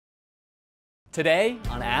Today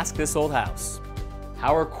on Ask This Old House.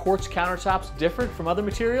 How are quartz countertops different from other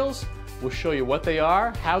materials? We'll show you what they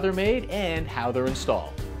are, how they're made, and how they're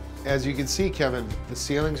installed. As you can see, Kevin, the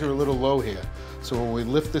ceilings are a little low here. So when we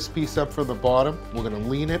lift this piece up from the bottom, we're gonna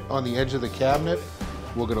lean it on the edge of the cabinet.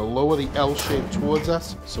 We're gonna lower the L shape towards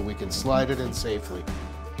us so we can slide it in safely.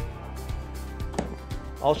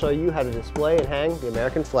 I'll show you how to display and hang the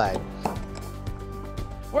American flag.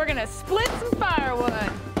 We're gonna split some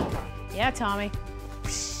firewood. Yeah, Tommy.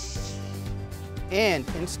 And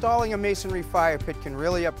installing a masonry fire pit can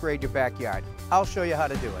really upgrade your backyard. I'll show you how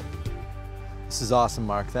to do it. This is awesome,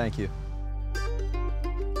 Mark. Thank you.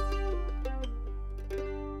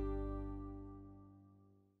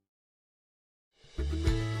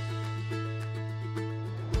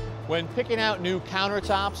 When picking out new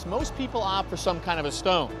countertops, most people opt for some kind of a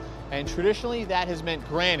stone, and traditionally that has meant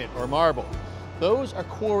granite or marble. Those are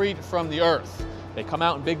quarried from the earth. They come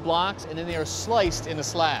out in big blocks and then they are sliced into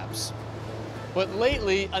slabs. But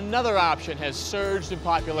lately, another option has surged in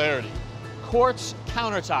popularity: quartz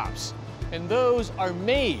countertops. And those are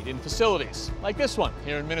made in facilities like this one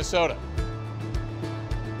here in Minnesota.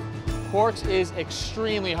 Quartz is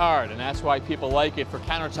extremely hard, and that's why people like it for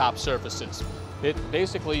countertop surfaces. It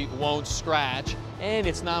basically won't scratch, and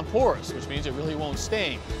it's non-porous, which means it really won't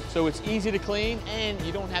stain. So it's easy to clean, and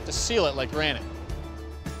you don't have to seal it like granite.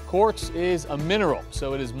 Quartz is a mineral,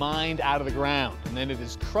 so it is mined out of the ground, and then it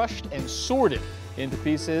is crushed and sorted into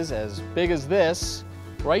pieces as big as this,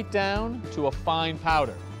 right down to a fine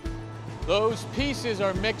powder. Those pieces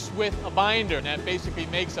are mixed with a binder, and that basically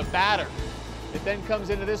makes a batter. It then comes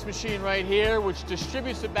into this machine right here, which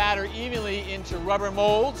distributes the batter evenly into rubber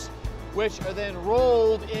molds, which are then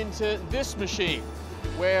rolled into this machine,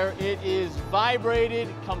 where it is vibrated,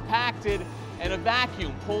 compacted, and a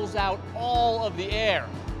vacuum pulls out all of the air,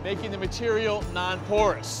 making the material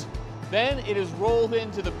non-porous. Then it is rolled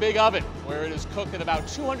into the big oven, where it is cooked at about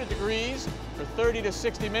 200 degrees for 30 to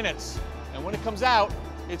 60 minutes. And when it comes out,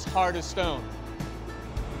 it's hard as stone.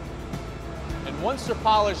 And once they're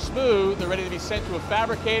polished smooth, they're ready to be sent to a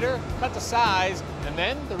fabricator, cut to size, and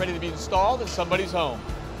then they're ready to be installed in somebody's home.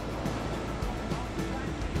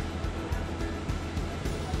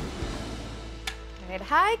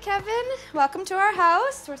 Hi, Kevin. Welcome to our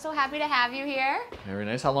house. We're so happy to have you here. Very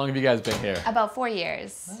nice. How long have you guys been here? About 4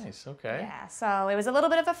 years. Nice, okay. Yeah, so it was a little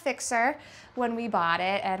bit of a fixer when we bought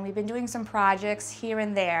it, and we've been doing some projects here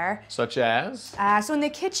and there. Such as? So in the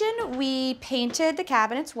kitchen, we painted the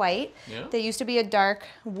cabinets white. Yeah. They used to be a dark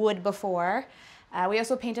wood before. We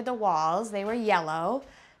also painted the walls. They were yellow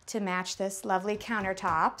to match this lovely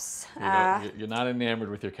countertops. You're not enamored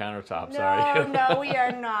with your countertops, are you? No, we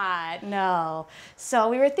are not, no. So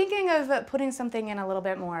we were thinking of putting something in a little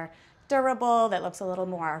bit more durable, that looks a little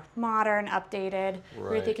more modern, updated. Right. We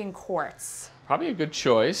were thinking quartz. Probably a good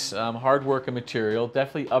choice. Hard working material,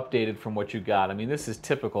 definitely updated from what you got. I mean, this is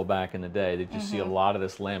typical back in the day. That you see a lot of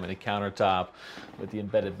this laminate countertop with the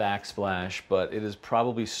embedded backsplash, but it has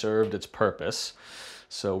probably served its purpose.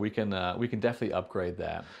 So we can definitely upgrade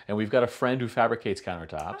that. And we've got a friend who fabricates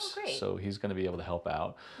countertops, oh, great. So he's going to be able to help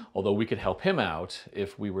out. Although we could help him out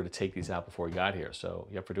if we were to take these out before he got here. So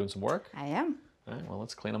you up for doing some work? I am. All right, well,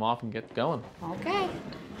 let's clean them off and get going. Okay.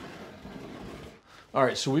 All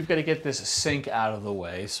right, so we've got to get this sink out of the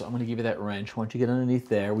way. So I'm going to give you that wrench. Once you get underneath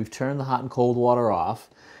there, we've turned the hot and cold water off.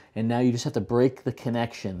 And now you just have to break the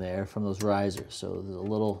connection there from those risers. So there's a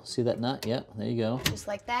little, see that nut? Yep, there you go. Just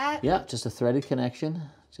like that? Yep, just a threaded connection.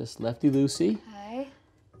 Just lefty-loosey. Okay.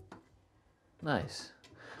 Nice.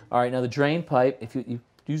 All right, now the drain pipe, if you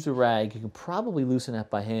use a rag, you can probably loosen that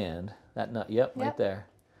by hand. That nut, yep, right there.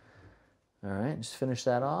 All right, just finish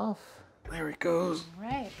that off. There it goes. All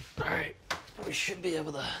right. All right, we should be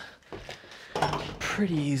able to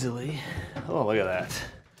pretty easily. Oh, look at that.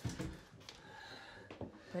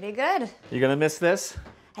 Pretty good. You gonna miss this?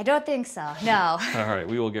 I don't think so, no. All right,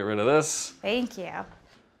 we will get rid of this. Thank you.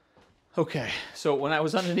 Okay, so when I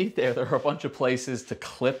was underneath there were a bunch of places to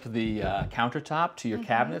clip the countertop to your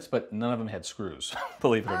cabinets, but none of them had screws,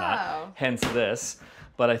 believe it or not, hence this.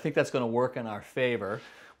 But I think that's gonna work in our favor.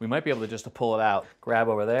 We might be able to just pull it out. Grab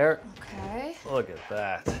over there. Okay. Look at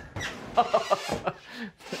that.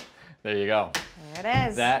 There you go. There it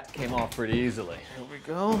is. That came off pretty easily. Here we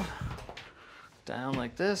go. Down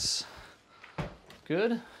like this.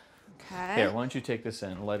 Good. Okay. Here, why don't you take this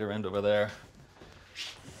end, lighter end over there.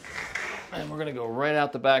 And we're gonna go right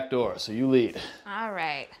out the back door, so you lead. All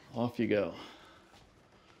right. Off you go.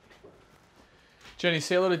 Jenny,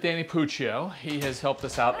 say hello to Danny Puccio. He has helped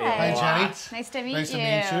us out a lot. Hi, Jenny. Nice to meet Nice you. to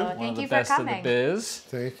meet you. One of Thank the you for best in coming. the biz.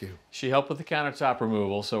 Thank you. She helped with the countertop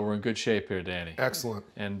removal, so we're in good shape here, Danny. Excellent.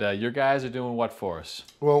 And your guys are doing what for us?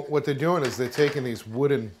 Well, what they're doing is they're taking these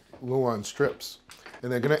wooden Luan strips,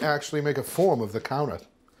 and they're going to actually make a form of the counter.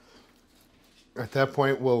 At that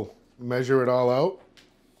point, we'll measure it all out,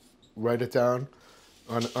 write it down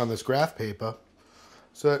on this graph paper,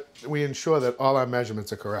 so that we ensure that all our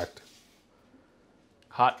measurements are correct.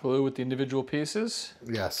 Hot glue with the individual pieces?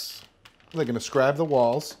 Yes. They're going to scribe the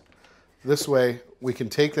walls. This way, we can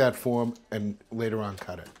take that form and later on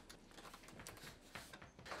cut it.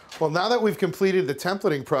 Well, now that we've completed the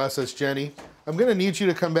templating process, Jenny, I'm going to need you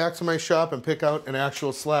to come back to my shop and pick out an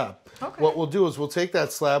actual slab. Okay. What we'll do is we'll take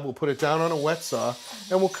that slab, we'll put it down on a wet saw,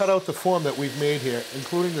 and we'll cut out the form that we've made here,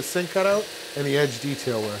 including the sink cutout and the edge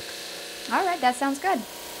detail work. All right, that sounds good.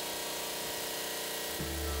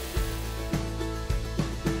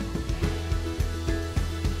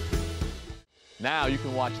 Now you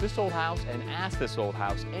can watch This Old House and Ask This Old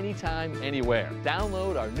House anytime, anywhere.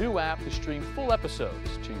 Download our new app to stream full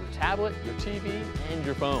episodes to your tablet, your TV, and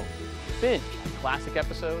your phone. Binge on classic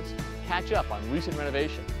episodes, catch up on recent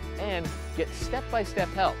renovations, and get step-by-step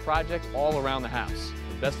help projects all around the house.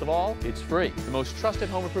 And best of all, it's free. The most trusted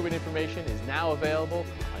home improvement information is now available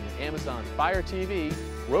on your Amazon Fire TV,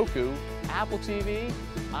 Roku, Apple TV,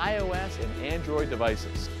 iOS, and Android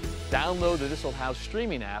devices. Download the This Old House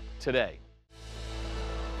streaming app today.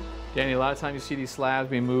 Danny, a lot of times you see these slabs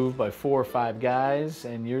being moved by 4 or 5 guys,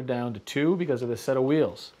 and you're down to 2 because of this set of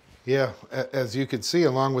wheels. Yeah, as you can see,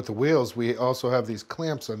 along with the wheels, we also have these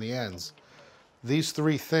clamps on the ends. These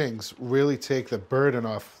 3 things really take the burden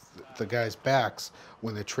off the guys' backs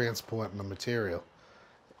when they're transporting the material.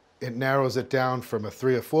 It narrows it down from a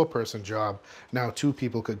 3 or 4 person job. Now 2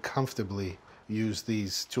 people could comfortably use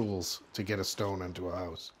these tools to get a stone into a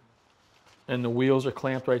house. And the wheels are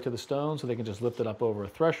clamped right to the stone, so they can just lift it up over a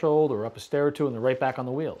threshold or up a stair or 2, and they're right back on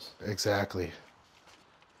the wheels. Exactly.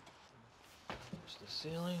 There's the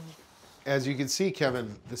ceiling. As you can see,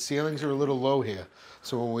 Kevin, the ceilings are a little low here.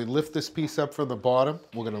 So when we lift this piece up from the bottom,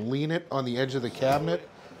 we're going to lean it on the edge of the cabinet.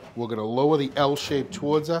 We're going to lower the L shape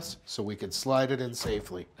towards us so we can slide it in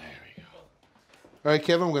safely. There we go. All right,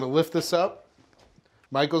 Kevin, we're going to lift this up.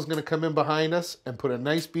 Michael's going to come in behind us and put a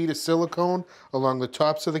nice bead of silicone along the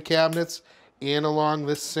tops of the cabinets and along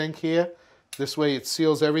this sink here. This way it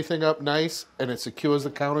seals everything up nice and it secures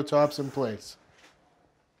the countertops in place.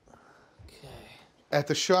 Okay. At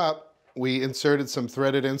the shop, we inserted some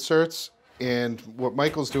threaded inserts, and what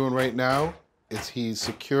Michael's doing right now is he's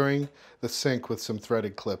securing the sink with some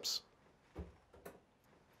threaded clips.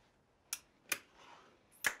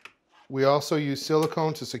 We also use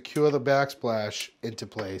silicone to secure the backsplash into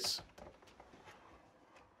place.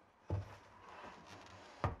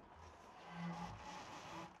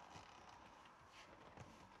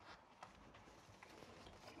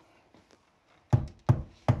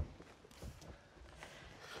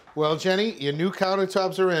 Well, Jenny, your new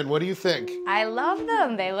countertops are in. What do you think? I love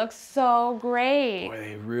them. They look so great. Boy,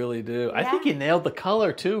 they really do. I Yeah. think you nailed the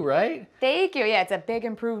color too, right? Thank you. Yeah, it's a big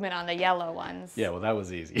improvement on the yellow ones. Yeah, well, that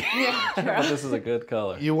was easy. Yeah, But this is a good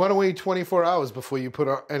color. You want to wait 24 hours before you put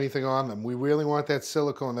anything on them. We really want that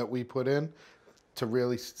silicone that we put in to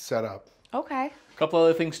really set up. Okay. A couple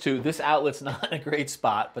other things too. This outlet's not in a great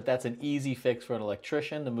spot, but that's an easy fix for an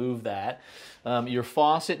electrician to move that. Your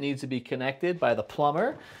faucet needs to be connected by the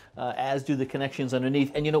plumber, as do the connections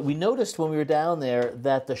underneath. And you know, we noticed when we were down there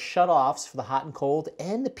that the shutoffs for the hot and cold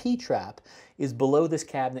and the P-trap is below this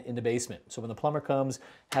cabinet in the basement. So when the plumber comes,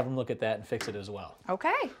 have him look at that and fix it as well.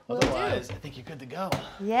 Okay. Will do. Otherwise, I think you're good to go.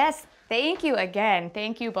 Yes, thank you again.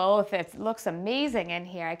 Thank you both. It looks amazing in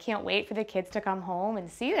here. I can't wait for the kids to come home and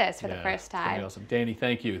see this for the first It's gonna be time. awesome. Danny,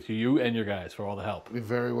 thank you to you and your guys for all the help. You're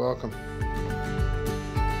very welcome.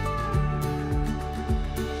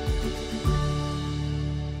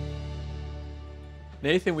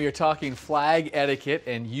 Nathan, we are talking flag etiquette,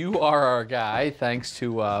 and you are our guy, thanks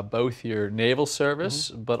to both your naval service,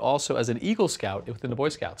 but also as an Eagle Scout within the Boy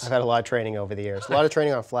Scouts. I've had a lot of training over the years, a lot of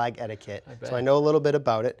training on flag etiquette, so I know a little bit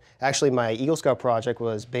about it. Actually, my Eagle Scout project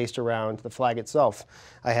was based around the flag itself.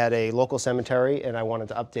 I had a local cemetery, and I wanted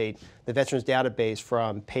to update the veterans database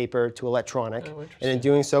from paper to electronic. And in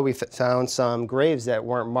doing so, we found some graves that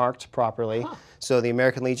weren't marked properly. So the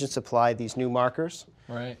American Legion supplied these new markers.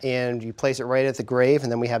 Right. And you place it right at the grave,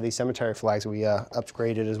 and then we have these cemetery flags we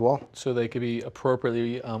upgraded as well. So they could be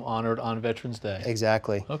appropriately honored on Veterans Day.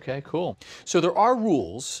 Exactly. Okay, cool. So there are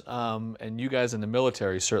rules, and you guys in the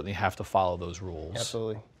military certainly have to follow those rules.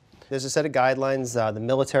 Absolutely. There's a set of guidelines. The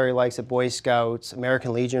military likes it, Boy Scouts,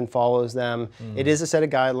 American Legion follows them. It is a set of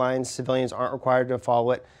guidelines. Civilians aren't required to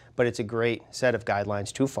follow it, but it's a great set of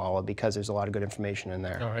guidelines to follow because there's a lot of good information in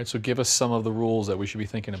there. All right, so give us some of the rules that we should be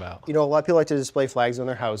thinking about. You know, a lot of people like to display flags on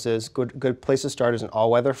their houses. Good place to start is an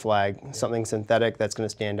all-weather flag, something synthetic that's going to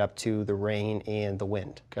stand up to the rain and the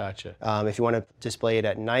wind. Gotcha. If you want to display it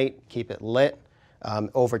at night, keep it lit.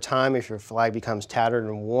 Over time, if your flag becomes tattered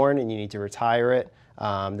and worn and you need to retire it,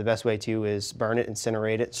 the best way to is burn it,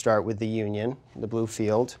 incinerate it, start with the Union, the blue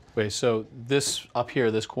field. Wait, so this up here,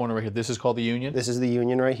 this corner right here, this is called the Union? This is the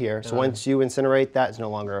Union right here. So once you incinerate, that is no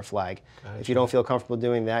longer a flag. Gotcha. If you don't feel comfortable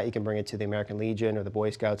doing that, you can bring it to the American Legion or the Boy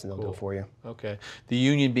Scouts and they'll do it for you. Okay. The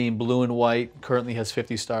Union being blue and white currently has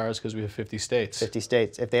 50 stars because we have 50 states. 50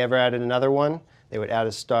 states. If they ever added another one, they would add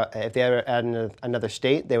a star. If they ever added another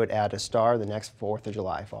state, they would add a star the next 4th of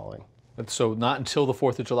July following. So not until the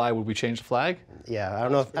 4th of July would we change the flag? Yeah, I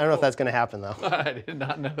don't know if that's going to happen though. I did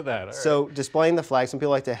not know that. All So displaying the flag, some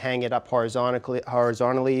people like to hang it up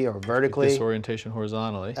horizontally or vertically. This orientation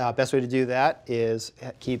horizontally. Best way to do that is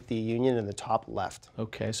keep the Union in the top left.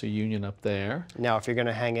 Okay, so Union up there. Now, if you're going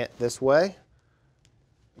to hang it this way,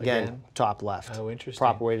 again, top left. Oh, interesting.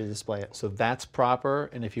 Proper way to display it. So that's proper,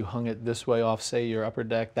 and if you hung it this way off, say, your upper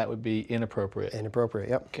deck, that would be inappropriate. Inappropriate,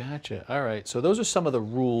 yep. Gotcha. All right. So those are some of the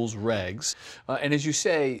rules, regs. And as you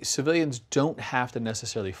say, civilians don't have to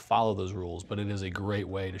necessarily follow those rules, but it is a great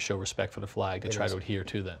way to show respect for the flag to try to adhere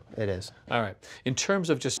to them. It is. All right. In terms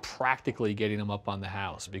of just practically getting them up on the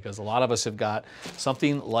house, because a lot of us have got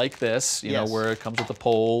something like this, you know, where it comes with the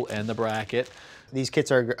pole and the bracket. These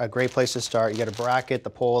kits are a great place to start. You get a bracket, the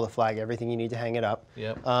pole, the flag, everything you need to hang it up.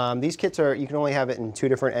 Yep. These kits are, you can only have it in 2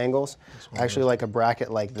 different angles. Actually, like a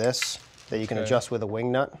bracket like this that you can adjust with a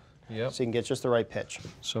wing nut. Yep. So you can get just the right pitch.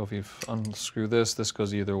 So if you unscrew this, this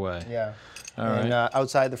goes either way. Yeah. All and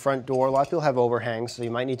outside the front door, a lot of people have overhangs, so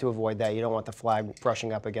you might need to avoid that. You don't want the flag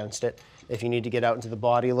brushing up against it. If you need to get out into the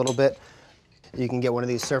body a little bit, you can get one of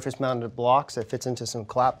these surface-mounted blocks that fits into some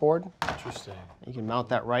clapboard. Interesting. You can mount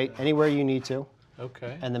that right anywhere you need to.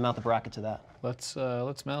 Okay. And then mount the bracket to that. Let's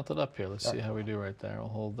mount it up here. Let's see how we do right there. We'll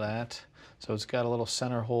hold that. So it's got a little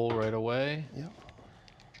center hole right away. Yep.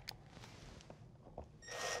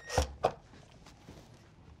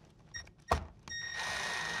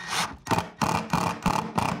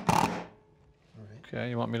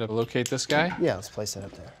 Okay, you want me to locate this guy? Yeah, let's place it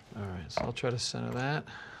up there. All right, so I'll try to center that.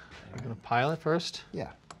 You're gonna pile it first?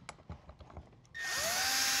 Yeah.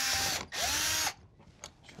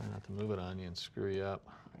 Try not to move it on you and screw you up.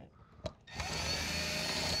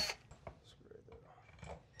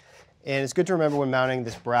 And it's good to remember when mounting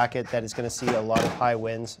this bracket that it's going to see a lot of high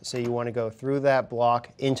winds, so you want to go through that block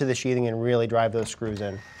into the sheathing and really drive those screws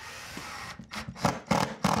in.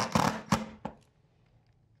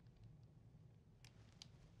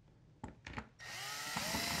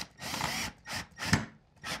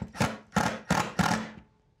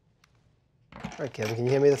 All right, Kevin, can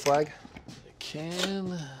you hand me the flag? I can.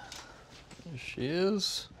 There she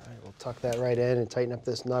is. All right, we'll tuck that right in and tighten up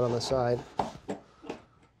this nut on the side.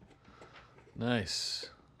 Nice.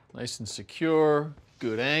 Nice and secure,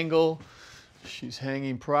 good angle. She's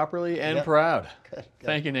hanging properly and proud. Good.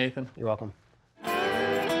 Thank you, Nathan. You're welcome.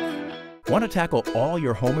 Want to tackle all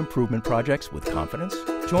your home improvement projects with confidence?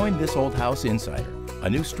 Join This Old House Insider, a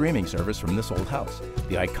new streaming service from This Old House,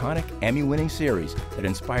 the iconic Emmy-winning series that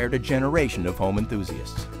inspired a generation of home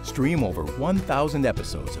enthusiasts. Stream over 1,000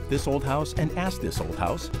 episodes of This Old House and Ask This Old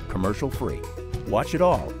House commercial-free. Watch it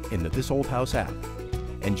all in the This Old House app.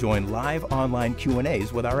 And join live online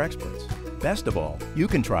Q&As with our experts. Best of all, you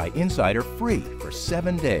can try Insider free for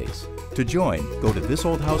 7 days. To join, go to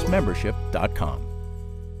thisoldhousemembership.com.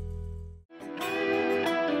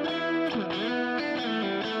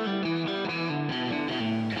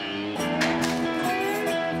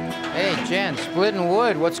 Hey, Jen, splitting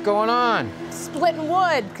wood, what's going on? Splitting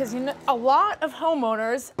wood, because you know a lot of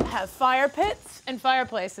homeowners have fire pits and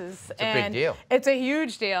fireplaces. It's a big deal. It's a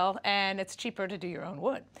huge deal, and it's cheaper to do your own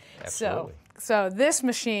wood. Absolutely. So this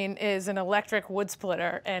machine is an electric wood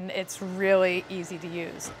splitter, and it's really easy to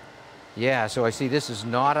use. Yeah, so I see this is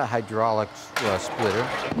not a hydraulic splitter.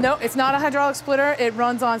 No, it's not a hydraulic splitter. It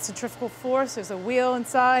runs on centrifugal force. There's a wheel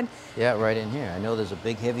inside. Yeah, right in here. I know there's a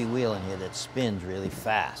big heavy wheel in here that spins really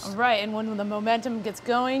fast. Right, and when the momentum gets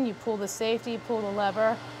going, you pull the safety, pull the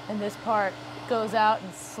lever, and this part goes out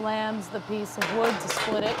and slams the piece of wood to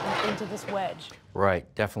split it into this wedge. Right,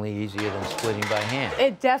 definitely easier than splitting by hand.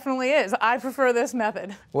 It definitely is. I prefer this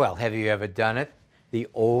method. Well, have you ever done it the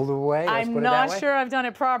older way? I'm not sure I've done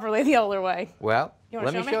it properly the older way. Well, You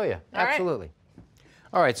wanna let me show me? show you. All right. Absolutely.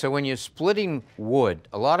 All right, so when you're splitting wood,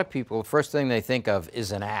 a lot of people, the first thing they think of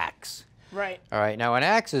is an axe. Right. All right, now an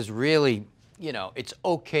axe is really, you know, it's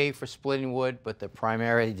okay for splitting wood, but the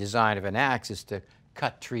primary design of an axe is to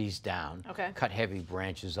cut trees down, cut heavy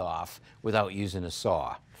branches off without using a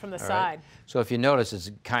saw. From the side. So if you notice,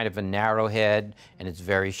 it's kind of a narrow head and it's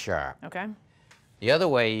very sharp. Okay. The other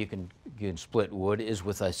way you can split wood is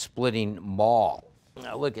with a splitting maul.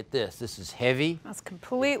 Now look at this. This is heavy. That's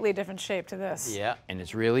completely different shape to this. Yeah, and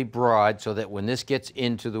it's really broad so that when this gets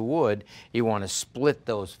into the wood, you want to split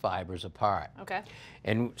those fibers apart. Okay.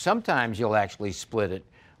 And sometimes you'll actually split it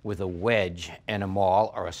with a wedge and a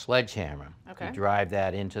maul or a sledgehammer. Okay. You drive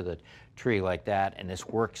that into the tree like that, and this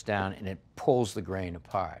works down and it pulls the grain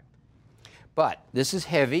apart. But this is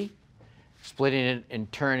heavy. Splitting it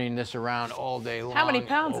and turning this around all day long. How many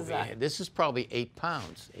pounds is that? This is probably 8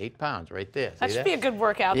 pounds. 8 pounds right there. That See should be a good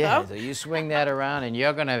workout, yeah, though. so you swing that around and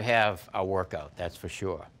you're going to have a workout, that's for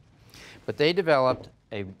sure. But they developed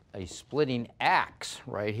a splitting axe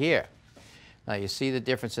right here. Now you see the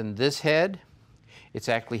difference in this head? It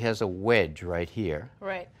actually has a wedge right here.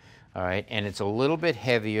 Right. All right, and it's a little bit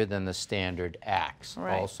heavier than the standard axe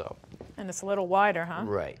also. And it's a little wider, huh?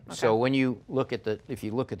 Right. Okay. So when you look at if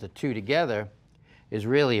you look at the two together, there's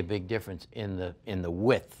really a big difference in the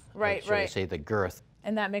width. Right, or, say the girth.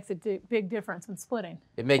 And that makes a big difference in splitting.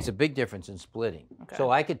 It makes a big difference in splitting. Okay. So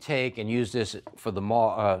I could take and use this for the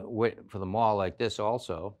maul like this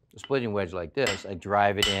also, a splitting wedge like this. I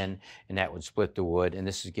drive it in, and that would split the wood, and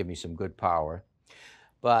this would give me some good power.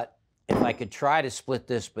 But if I could try to split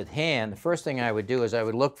this with hand, the first thing I would do is I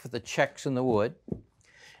would look for the checks in the wood.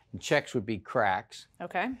 And checks would be cracks.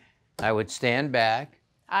 Okay. I would stand back.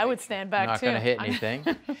 I would stand back, Not too. going to hit anything.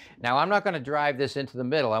 Now, I'm not going to drive this into the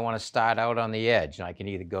middle. I want to start out on the edge. And I can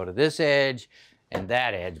either go to this edge and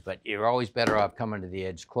that edge, but you're always better off coming to the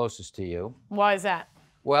edge closest to you. Why is that?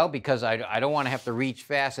 Well, because I don't want to have to reach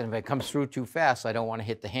fast, and if it comes through too fast, I don't want to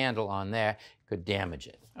hit the handle on there. It could damage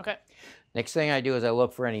it. Okay. Next thing I do is I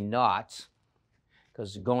look for any knots,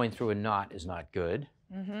 because going through a knot is not good.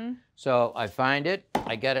 Mm-hmm. So I find it,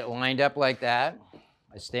 I get it lined up like that.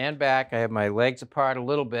 I stand back, I have my legs apart a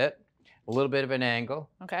little bit of an angle.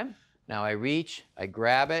 Okay. Now I reach, I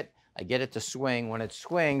grab it, I get it to swing. When it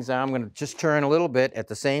swings, I'm going to just turn a little bit at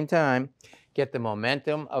the same time, get the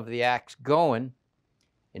momentum of the axe going,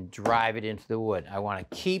 and drive it into the wood. I want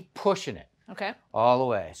to keep pushing it all the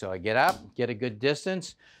way. So I get up, get a good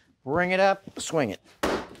distance, bring it up, swing it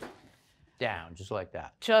down, just like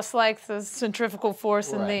that. Just like the centrifugal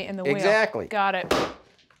force in the wheel. Exactly. Got it.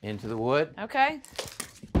 Into the wood. Okay.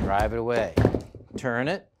 Drive it away. Turn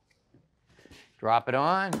it. Drop it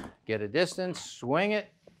on. Get a distance. Swing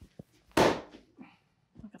it. Look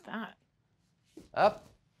at that. Up.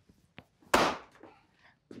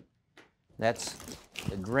 That's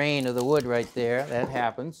the grain of the wood right there. That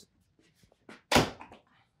happens.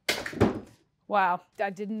 Wow. I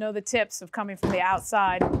didn't know the tips of coming from the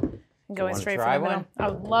outside and going straight from the middle. I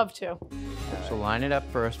would love to. So line it up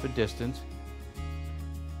first for distance.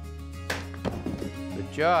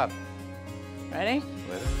 Good job. Ready?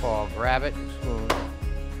 Let it fall. Grab it. Spoon.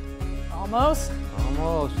 Almost.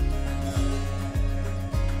 Almost.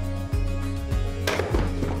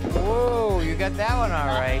 Whoa, you got that one all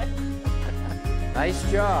right. Nice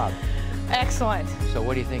job. Excellent. So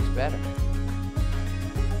what do you think's better?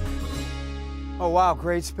 Oh, wow,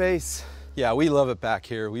 great space. Yeah, we love it back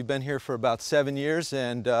here. We've been here for about 7 years,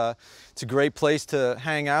 and it's a great place to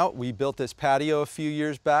hang out. We built this patio a few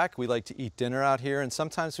years back. We like to eat dinner out here, and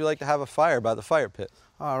sometimes we like to have a fire by the fire pit.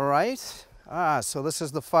 All right. So this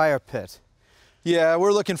is the fire pit. Yeah,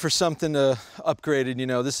 we're looking for something to upgrade it. You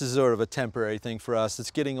know, this is sort of a temporary thing for us.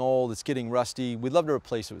 It's getting old, it's getting rusty. We'd love to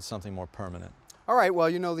replace it with something more permanent. All right, well,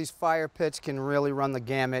 you know, these fire pits can really run the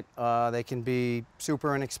gamut. They can be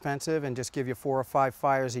super inexpensive and just give you 4 or 5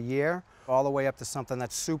 fires a year, all the way up to something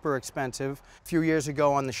that's super expensive. A few years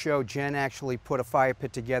ago on the show, Jenn actually put a fire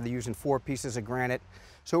pit together using 4 pieces of granite.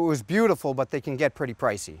 So it was beautiful, but they can get pretty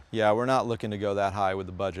pricey. Yeah, we're not looking to go that high with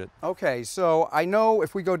the budget. Okay, so I know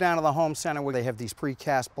if we go down to the home center where they have these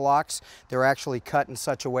precast blocks, they're actually cut in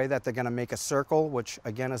such a way that they're going to make a circle, which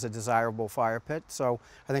again is a desirable fire pit. So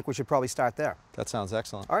I think we should probably start there. That sounds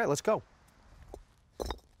excellent. All right, let's go.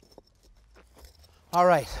 All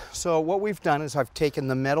right, so what we've done is I've taken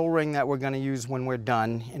the metal ring that we're going to use when we're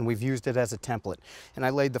done, and we've used it as a template. And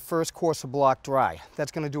I laid the first course of block dry.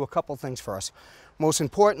 That's going to do a couple things for us. Most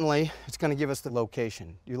importantly, it's going to give us the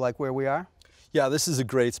location. You like where we are? Yeah, this is a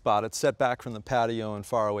great spot. It's set back from the patio and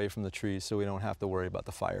far away from the trees, so we don't have to worry about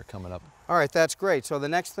the fire coming up. All right, that's great. So the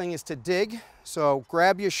next thing is to dig. So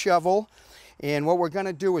grab your shovel And what we're going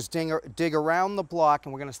to do is dig around the block,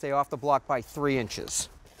 and we're going to stay off the block by 3 inches.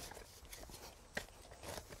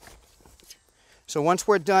 So once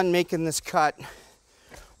we're done making this cut,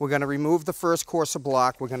 we're going to remove the first course of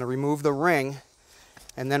block, we're going to remove the ring,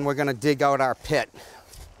 and then we're going to dig out our pit.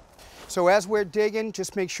 So as we're digging,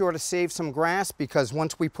 just make sure to save some grass, because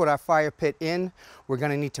once we put our fire pit in, we're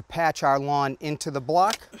going to need to patch our lawn into the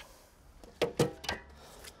block.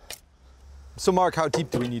 So Mark, how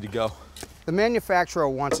deep do we need to go? The manufacturer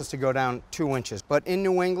wants us to go down 2 inches, but in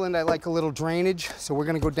New England, I like a little drainage, so we're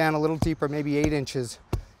going to go down a little deeper, maybe 8 inches.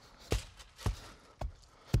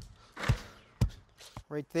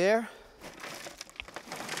 Right there.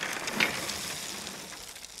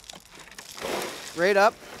 Right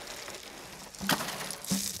up.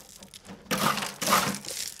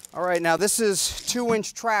 All right, now this is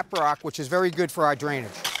 2-inch trap rock, which is very good for our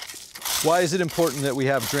drainage. Why is it important that we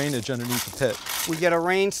have drainage underneath the pit? We get a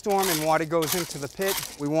rainstorm and water goes into the pit.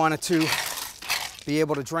 We want it to be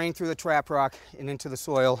able to drain through the trap rock and into the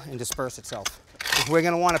soil and disperse itself. We're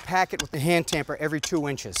going to want to pack it with the hand tamper every 2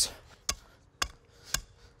 inches.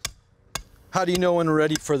 How do you know when we're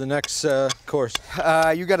ready for the next course?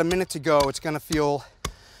 You got a minute to go. It's going to feel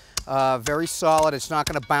very solid. It's not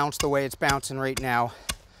going to bounce the way it's bouncing right now.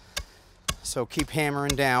 So keep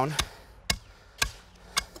hammering down.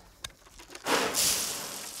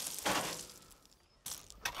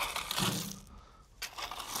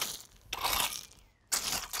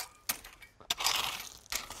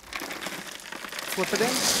 Flip it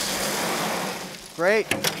in. Great.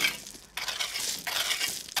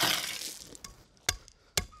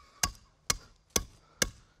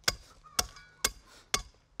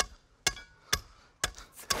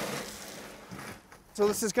 So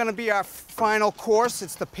this is going to be our final course.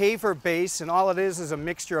 It's the paver base, and all it is a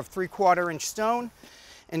mixture of 3/4 inch stone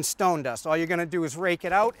and stone dust. All you're going to do is rake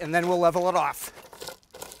it out, and then we'll level it off.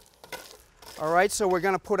 All right, so we're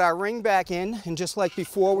going to put our ring back in, and just like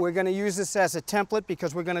before, we're going to use this as a template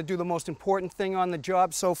because we're going to do the most important thing on the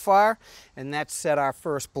job so far, and that's set our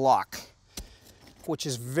first block, which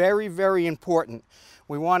is very, very important.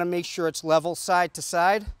 We want to make sure it's level side to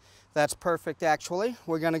side. That's perfect, actually.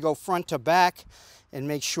 We're going to go front to back and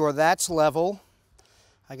make sure that's level.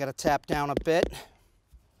 I got to tap down a bit.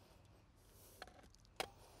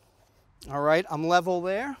 All right, I'm level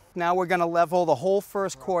there. Now we're going to level the whole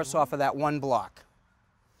first course off of that one block.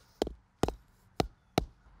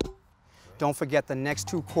 Don't forget the next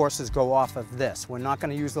 2 courses go off of this. We're not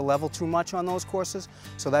going to use the level too much on those courses,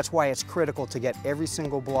 so that's why it's critical to get every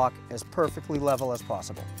single block as perfectly level as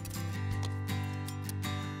possible.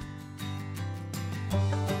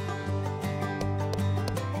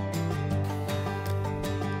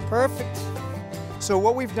 Perfect. So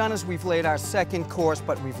what we've done is we've laid our second course,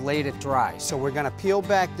 but we've laid it dry. So we're going to peel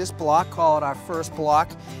back this block, call it our first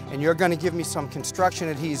block, and you're going to give me some construction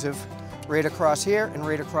adhesive right across here and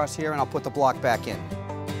right across here, and I'll put the block back in.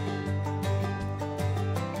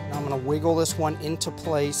 Now I'm going to wiggle this one into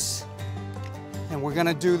place, and we're going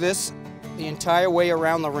to do this the entire way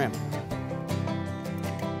around the rim.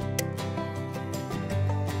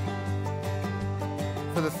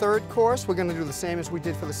 For the third course, we're going to do the same as we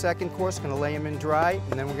did for the second course. Going to lay them in dry,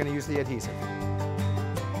 and then we're going to use the adhesive.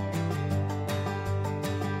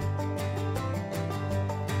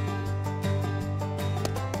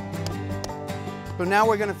 So now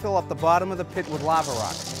we're going to fill up the bottom of the pit with lava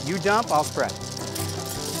rock. You dump, I'll spread.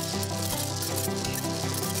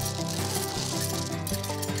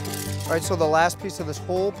 All right, so the last piece of this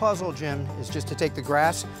whole puzzle, Jim, is just to take the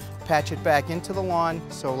grass, patch it back into the lawn,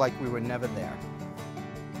 so like we were never there.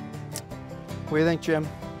 What do you think, Jim?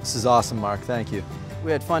 This is awesome, Mark. Thank you.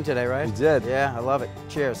 We had fun today, right? We did. Yeah, I love it.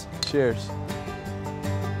 Cheers. Cheers.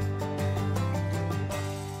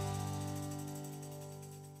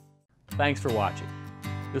 Thanks for watching.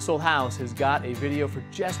 This Old House has got a video for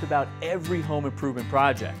just about every home improvement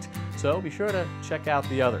project, so be sure to check out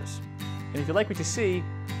the others. And if you like what you see,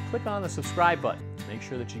 click on the subscribe button to make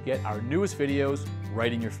sure that you get our newest videos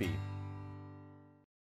right in your feed.